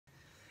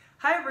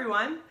Hi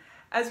everyone!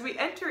 As we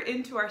enter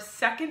into our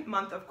second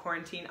month of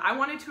quarantine, I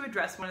wanted to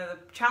address one of the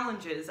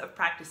challenges of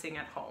practicing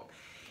at home.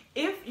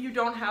 If you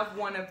don't have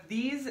one of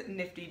these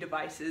nifty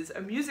devices, a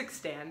music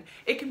stand,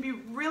 it can be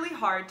really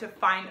hard to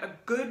find a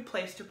good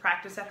place to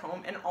practice at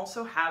home and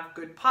also have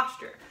good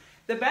posture.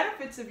 The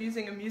benefits of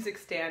using a music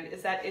stand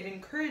is that it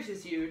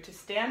encourages you to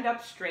stand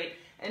up straight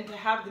and to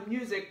have the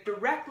music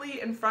directly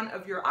in front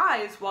of your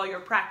eyes while you're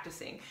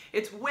practicing.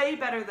 It's way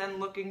better than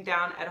looking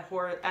down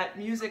at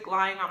music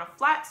lying on a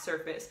flat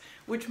surface,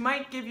 which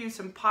might give you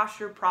some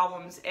posture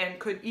problems and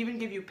could even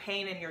give you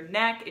pain in your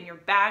neck, in your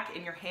back,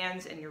 in your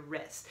hands, and your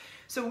wrists.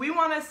 So we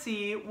want to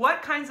see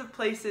what kinds of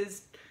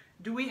places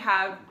do we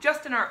have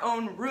just in our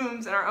own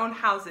rooms and our own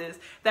houses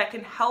that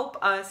can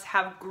help us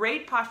have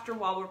great posture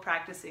while we're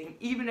practicing,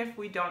 even if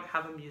we don't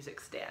have a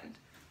music stand.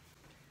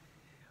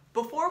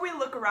 Before we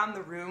look around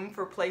the room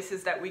for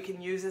places that we can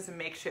use as a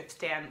makeshift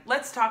stand,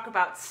 let's talk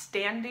about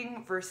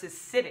standing versus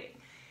sitting.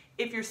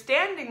 If you're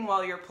standing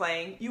while you're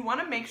playing, you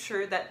want to make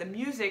sure that the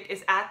music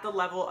is at the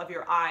level of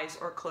your eyes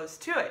or close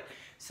to it,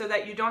 so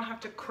that you don't have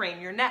to crane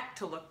your neck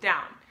to look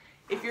down.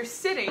 If you're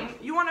sitting,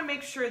 you want to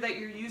make sure that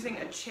you're using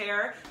a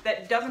chair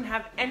that doesn't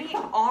have any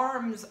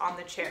arms on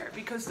the chair,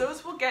 because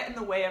those will get in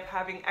the way of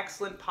having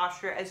excellent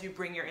posture as you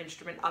bring your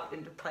instrument up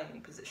into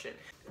playing position.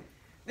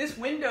 This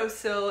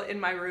windowsill in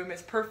my room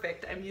is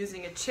perfect. I'm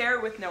using a chair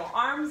with no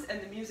arms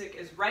and the music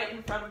is right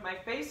in front of my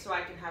face so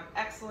I can have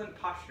excellent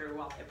posture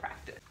while I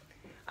practice.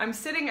 I'm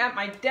sitting at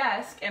my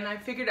desk and I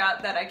figured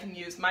out that I can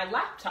use my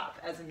laptop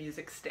as a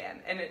music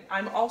stand, and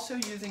I'm also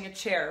using a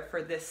chair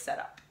for this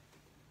setup.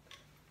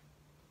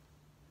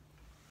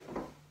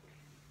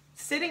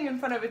 Sitting in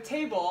front of a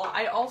table,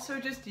 I also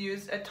just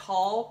used a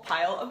tall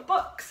pile of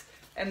books,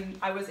 and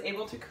I was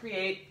able to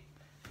create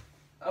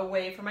a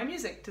way for my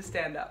music to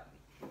stand up.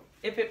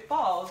 If it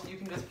falls, you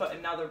can just put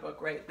another book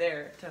right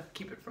there to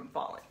keep it from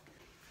falling.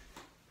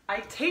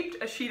 I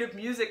taped a sheet of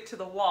music to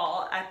the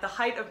wall at the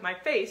height of my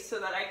face so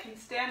that I can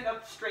stand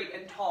up straight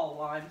and tall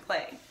while I'm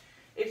playing.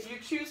 If you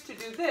choose to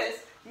do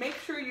this, make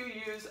sure you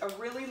use a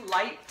really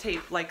light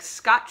tape like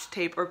Scotch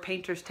tape or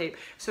painter's tape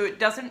so it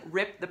doesn't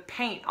rip the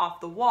paint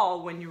off the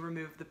wall when you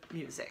remove the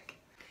music.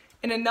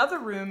 In another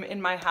room in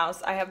my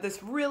house, I have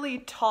this really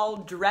tall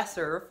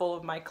dresser full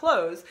of my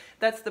clothes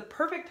that's the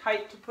perfect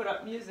height to put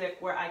up music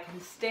where I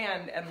can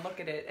stand and look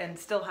at it and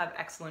still have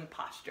excellent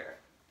posture.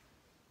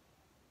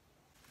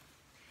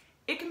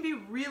 It can be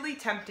really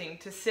tempting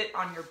to sit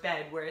on your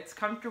bed where it's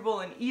comfortable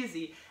and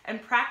easy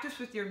and practice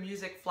with your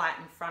music flat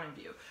in front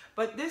of you.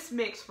 But this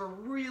makes for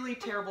really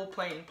terrible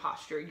playing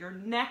posture. Your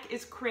neck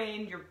is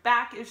craned, your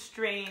back is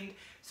strained,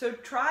 so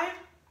try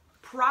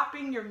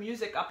propping your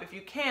music up if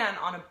you can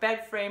on a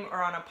bed frame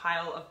or on a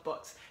pile of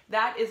books.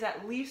 That is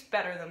at least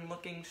better than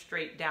looking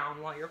straight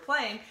down while you're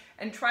playing,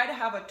 and try to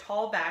have a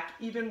tall back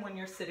even when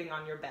you're sitting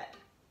on your bed.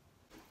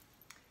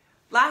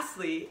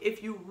 Lastly,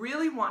 if you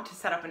really want to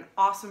set up an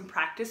awesome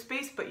practice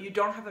space but you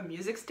don't have a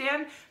music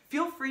stand,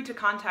 feel free to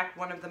contact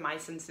one of the My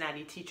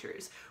Cincinnati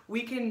teachers.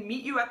 We can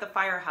meet you at the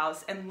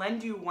firehouse and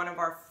lend you one of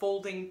our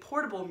folding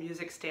portable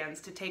music stands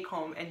to take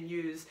home and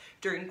use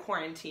during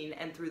quarantine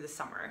and through the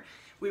summer.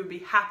 We would be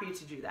happy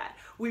to do that.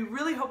 We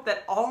really hope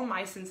that all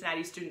My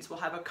Cincinnati students will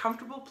have a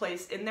comfortable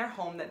place in their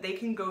home that they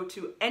can go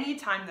to any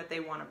time that they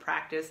want to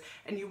practice,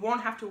 and you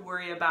won't have to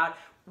worry about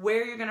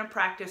where you're going to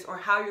practice or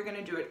how you're going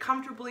to do it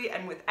comfortably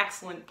and with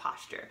excellent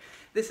posture.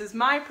 This is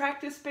my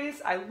practice space.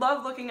 I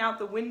love looking out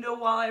the window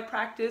while I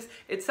practice.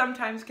 It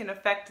sometimes can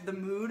affect the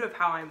mood of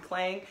how I'm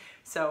playing,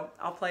 so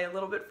I'll play a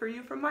little bit for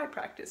you from my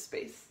practice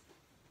space.